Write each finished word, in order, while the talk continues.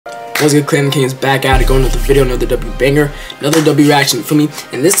What's good, Clan King is back at it, going with the video, another W banger, another W reaction for me.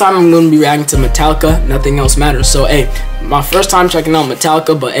 And this time I'm going to be reacting to Metallica, Nothing Else Matters. So hey, my first time checking out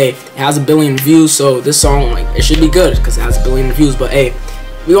Metallica, but hey, it has 1 billion views, so this song, like, it should be good because it has 1 billion views. But hey,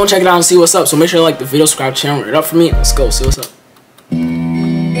 we gonna check it out and see what's up. So make sure you like the video, subscribe to the channel, rate it up for me. Let's go see what's up. I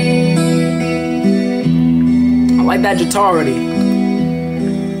like that guitar already.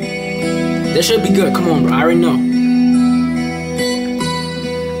 This should be good. Come on, bro. I already know.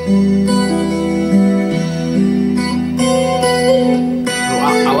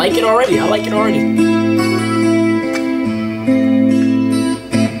 I like it already. I like it already.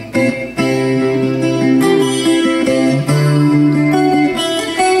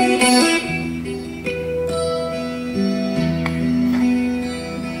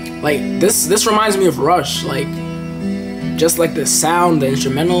 Like this reminds me of Rush. Like just like the sound, the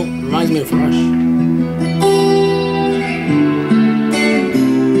instrumental reminds me of Rush.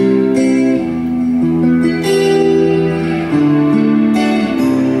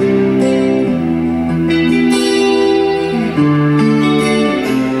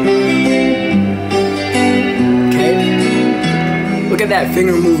 Look at that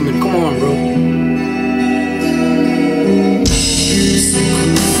finger movement. Come on, bro.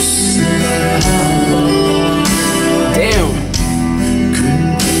 Damn.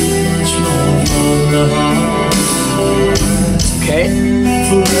 Okay.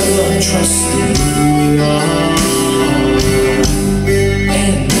 Forever trusting you are,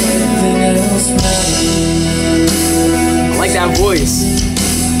 and nothing else matters. I like that voice.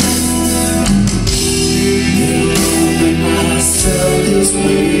 This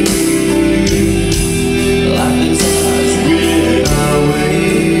way, life is ours, we're our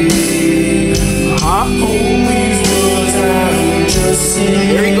way. Always was I'm just saying.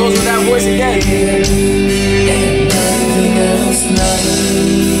 Here he goes with that voice again. And nothing else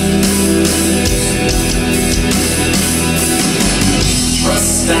matters.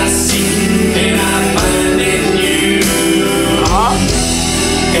 Trust I seek and I find in you.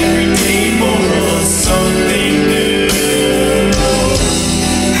 Every day for us something new.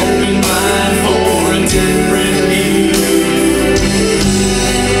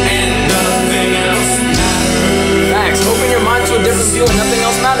 And nothing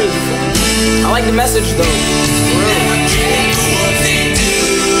else matters. I like the message though.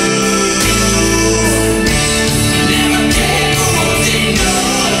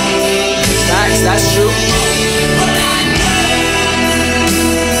 Facts, that's true.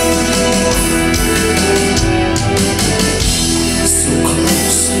 So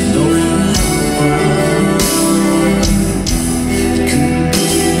close,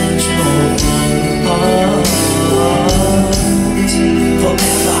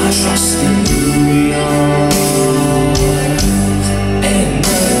 trust in who we are, and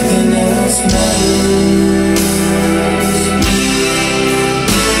nothing else matters.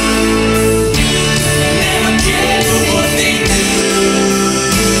 Never cared for what they do,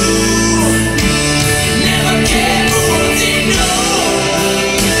 never cared for what they know.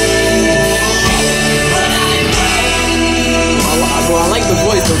 But I like the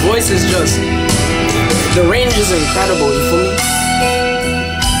voice. The voice is just, the range is incredible. You feel me?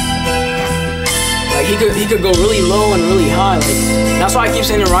 Like he could go really low and really high. Like that's why I keep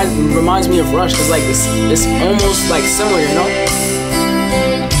saying it reminds me of Rush, cause like it's almost like similar, you know.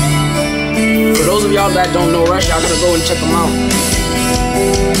 For those of y'all that don't know Rush, y'all gotta go and check them out.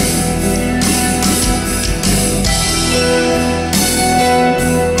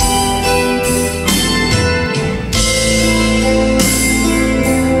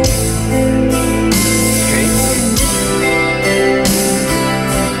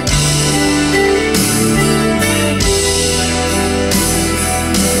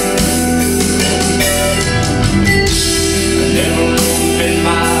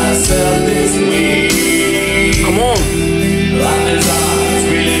 Come on. Life is ours,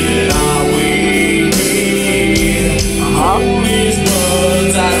 we live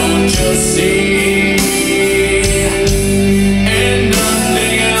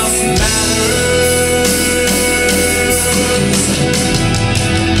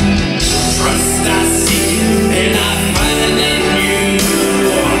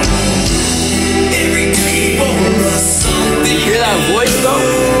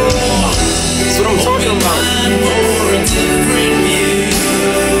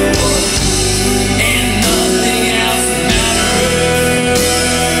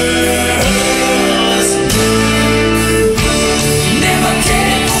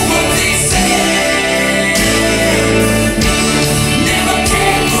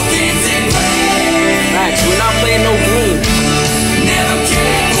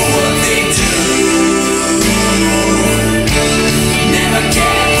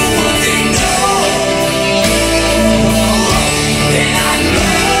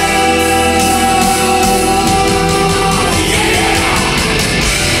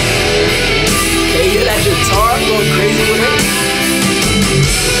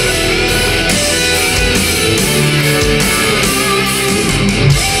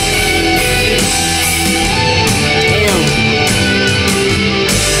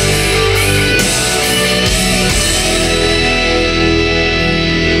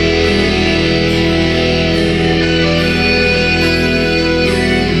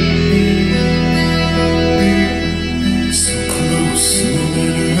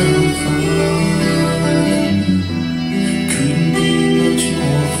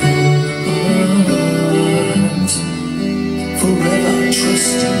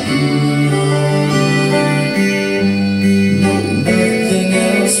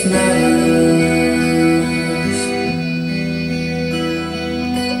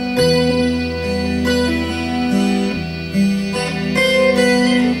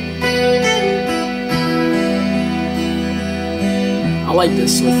I like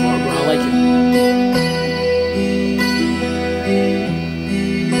this so far, bro. I like it.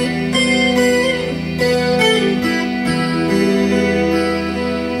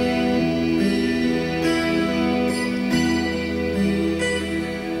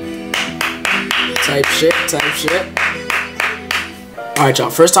 Type shit. Alright,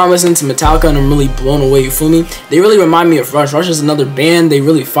 y'all, first time listening to Metallica and I'm really blown away, you feel me? They really remind me of Rush. Rush is another band, they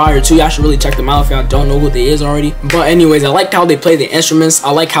really fire too. Y'all should really check them out if y'all don't know who they is already. But anyways, I liked how they play the instruments.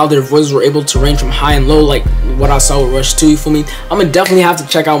 I like how their voices were able to range from high and low, like what I saw with Rush too, you feel me? I'm gonna definitely have to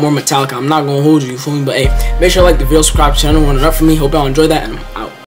check out more Metallica. I'm not gonna hold you, you feel me? But hey, make sure you like the video, subscribe to the channel, run it up for me. Hope y'all enjoyed that, and I'm out.